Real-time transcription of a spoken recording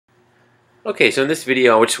Okay, so in this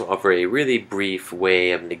video, I just want to offer a really brief way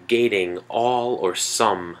of negating all or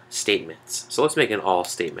some statements. So let's make an all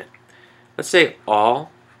statement. Let's say all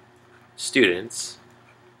students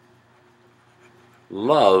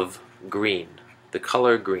love green, the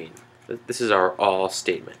color green. This is our all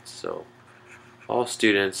statement. So all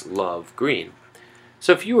students love green.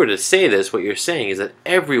 So if you were to say this, what you're saying is that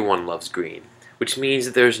everyone loves green, which means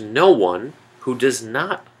that there's no one who does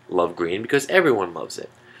not love green because everyone loves it.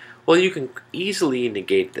 Well, you can easily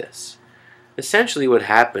negate this. Essentially what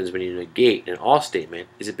happens when you negate an all statement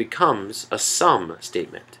is it becomes a some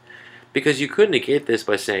statement. Because you could negate this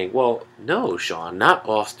by saying, well, no, Sean, not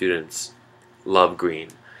all students love green.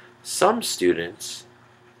 Some students,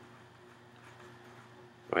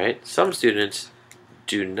 right? Some students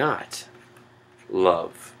do not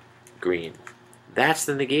love green. That's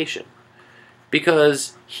the negation.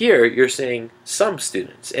 Because here you're saying some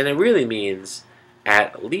students, and it really means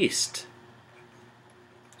at least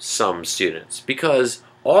some students, because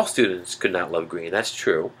all students could not love green. That's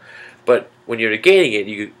true. But when you're negating it,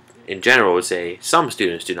 you in general would say some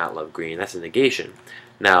students do not love green. That's a negation.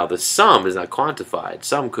 Now the some is not quantified.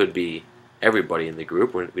 Some could be everybody in the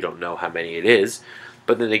group. We don't know how many it is.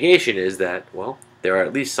 But the negation is that, well, there are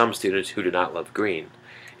at least some students who do not love green.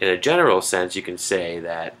 In a general sense, you can say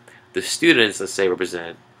that the students, let's say,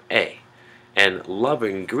 represent A, and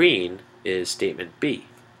loving green is statement B.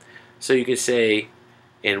 So you could say,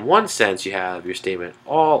 in one sense, you have your statement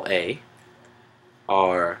all A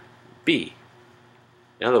are B.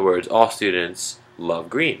 In other words, all students love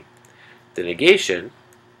green. The negation,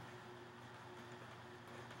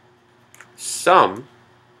 some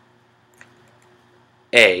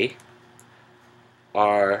A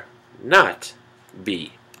are not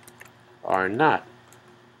B. Are not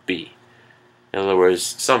B. In other words,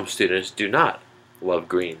 some students do not love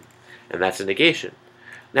green. And that's a negation.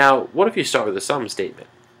 Now, what if you start with a some statement?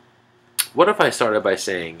 What if I started by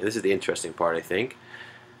saying, and this is the interesting part, I think,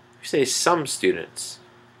 you say some students,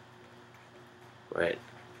 right,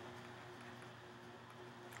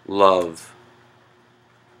 love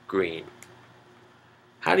green.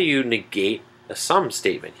 How do you negate a some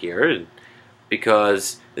statement here?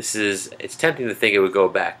 Because it's tempting to think it would go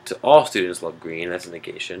back to all students love green. That's a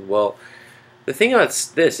negation. Well, the thing about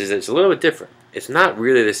this is that it's a little bit different. It's not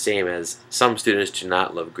really the same as some students do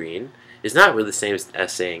not love green. It's not really the same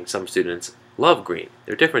as saying some students love green.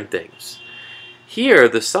 They're different things. Here,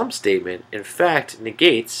 the some statement, in fact,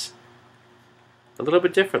 negates a little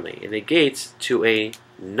bit differently. It negates to a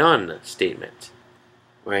none statement,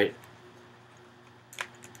 right?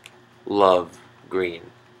 Love green.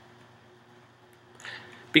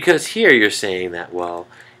 Because here you're saying that, well,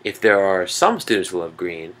 if there are some students who love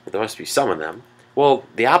green, well, there must be some of them. Well,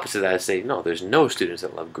 the opposite of that is say, no, there's no students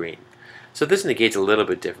that love green. So this negates a little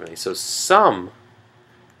bit differently. So some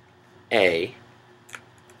A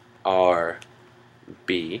are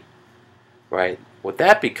B, right? What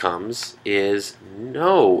that becomes is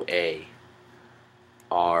no A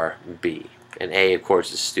are B. And A, of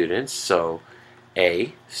course, is students. So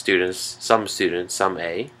A, students, some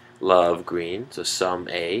A, love green. So some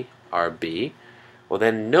A are B. Well,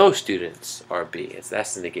 then no students are B.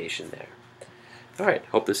 That's the negation there. All right,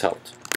 hope this helped.